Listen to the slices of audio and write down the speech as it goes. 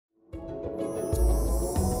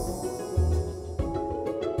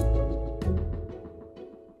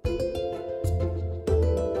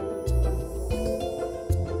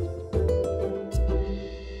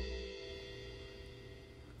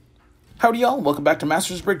Howdy y'all, welcome back to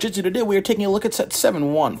Masters of Brickjitzu. Today we are taking a look at set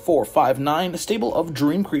 71459, a stable of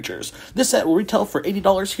dream creatures. This set will retail for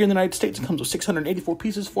 $80 here in the United States and comes with 684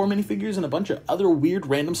 pieces, 4 minifigures, and a bunch of other weird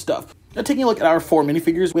random stuff. Now taking a look at our 4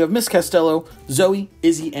 minifigures, we have Miss Costello, Zoe,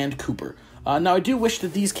 Izzy, and Cooper. Now I do wish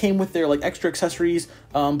that these came with their extra accessories,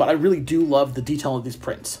 but I really do love the detail of these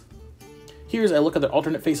prints. Here's a look at their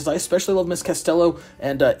alternate faces. I especially love Miss Costello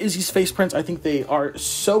and Izzy's face prints. I think they are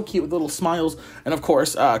so cute with little smiles. And of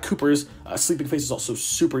course, Cooper's sleeping face is also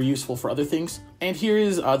super useful for other things. And here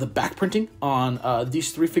is the back printing on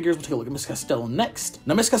these 3 figures. We'll take a look at Miss Costello next.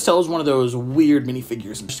 Now, Miss Costello is one of those weird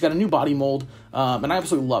minifigures. She's got a new body mold, and I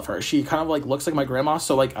absolutely love her. She kind of looks like my grandma,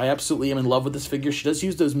 so I absolutely am in love with this figure. She does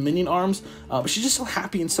use those minion arms, but she's just so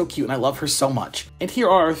happy and so cute, and I love her so much. And here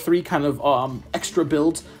are our 3 kind of extra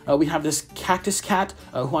builds. We have this cactus cat,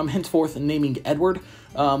 who I'm henceforth naming Edward.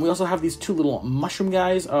 We also have these 2 little mushroom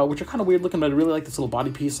guys, which are kind of weird looking, but I really like this little body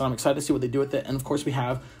piece, so I'm excited to see what they do with it. And of course we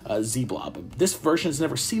have Z-Blob. This version is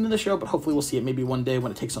never seen in the show, but hopefully we'll see it maybe one day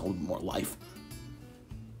when it takes on a little bit more life.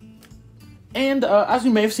 And as we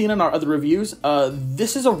may have seen in our other reviews,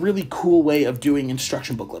 this is a really cool way of doing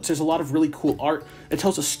instruction booklets. There's a lot of really cool art. It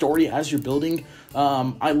tells a story as you're building.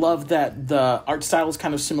 I love that the art style is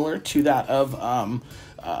kind of similar to that of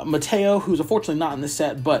Mateo, who's unfortunately not in this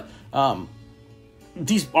set, but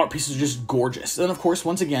these art pieces are just gorgeous. And of course,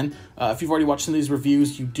 once again, if you've already watched some of these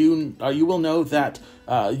reviews, you will know that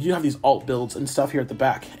you have these alt builds and stuff here at the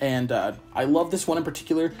back. And I love this one in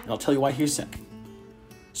particular, and I'll tell you why here in a sec.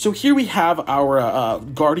 So here we have our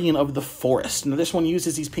Guardian of the Forest. Now this one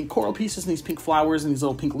uses these pink coral pieces and these pink flowers and these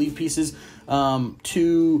little pink leaf pieces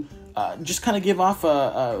to just kind of give off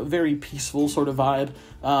a very peaceful sort of vibe.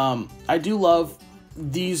 I do love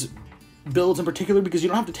these builds in particular because you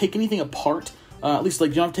don't have to take anything apart. At least you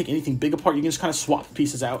don't have to take anything big apart. You can just kind of swap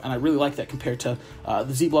pieces out, and I really like that compared to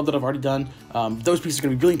the Z-Blob that I've already done. Those pieces are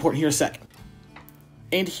going to be really important here in a sec.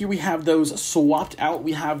 And here we have those swapped out.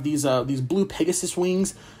 We have these blue Pegasus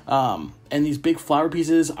wings and these big flower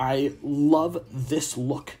pieces. I love this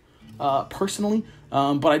look personally,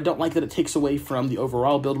 but I don't like that it takes away from the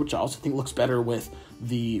overall build, which I also think looks better with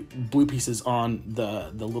the blue pieces on the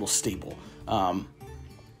little stable.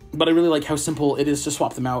 But I really like how simple it is to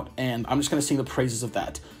swap them out, and I'm just going to sing the praises of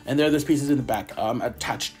that. And there are those pieces in the back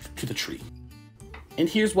attached to the tree. And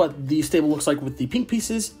here's what the stable looks like with the pink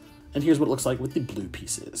pieces, and here's what it looks like with the blue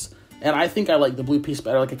pieces. And I think I like the blue piece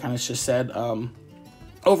better, like I kind of just said.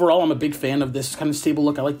 Overall, I'm a big fan of this kind of stable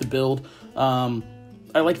look. I like the build. I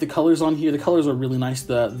like the colors on here. The colors are really nice.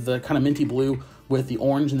 The kind of minty blue with the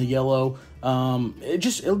orange and the yellow. It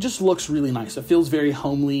just looks really nice. It feels very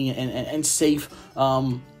homely and safe.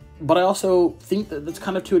 But I also think that that's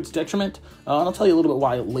kind of to its detriment, and I'll tell you a little bit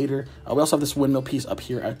why later. We also have this windmill piece up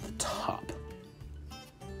here at the top.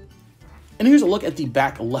 And here's a look at the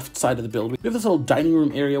back left side of the build. We have this little dining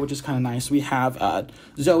room area, which is kind of nice. We have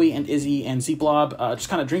Zoe and Izzy and Z-Blob just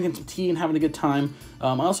kind of drinking some tea and having a good time. I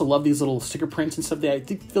also love these little sticker prints and stuff. I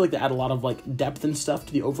feel like they add a lot of depth and stuff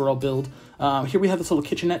to the overall build. Here we have this little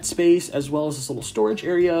kitchenette space, as well as this little storage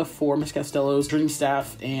area for Miss Costello's dream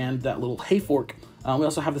staff and that little hay fork. We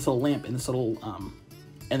also have this little lamp and this little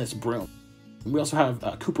and this broom. We also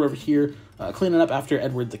have Cooper over here cleaning up after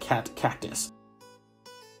Edward the cat cactus.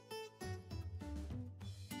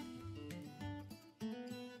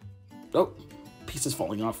 Oh, pieces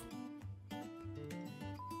falling off.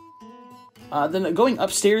 Then going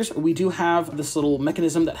upstairs, we do have this little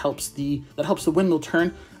mechanism that helps the windmill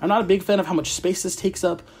turn. I'm not a big fan of how much space this takes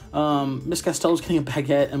up. Miss Costello's getting a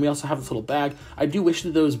baguette, and we also have this little bag. I do wish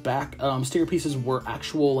that those back sticker pieces were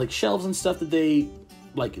actual shelves and stuff that they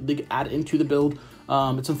add into the build.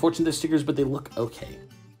 It's unfortunate they're stickers, but they look okay.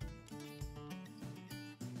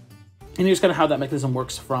 And here's kind of how that mechanism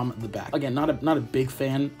works from the back. Again, not a big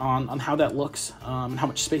fan on how that looks and how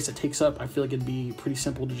much space it takes up. I feel like it'd be pretty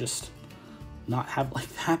simple to just not have like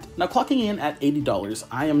that. Now, clocking in at $80,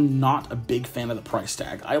 I am not a big fan of the price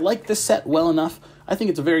tag. I like this set well enough. I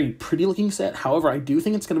think it's a very pretty looking set. However, I do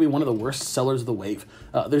think it's going to be one of the worst sellers of the wave.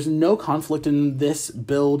 There's no conflict in this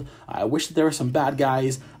build. I wish that there were some bad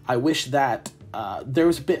guys. I wish that there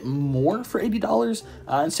was a bit more for $80,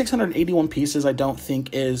 and 681 pieces I don't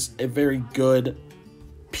think is a very good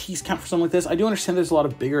piece count for something like this. I do understand there's a lot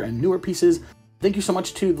of bigger and newer pieces. Thank you so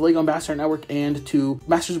much to the LEGO Ambassador Network and to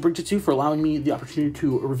Masters of Brickjitzu for allowing me the opportunity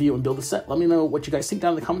to review and build a set. Let me know what you guys think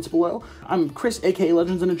down in the comments below. I'm Chris, aka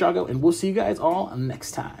Legends of Ninjago, and we'll see you guys all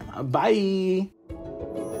next time. Bye!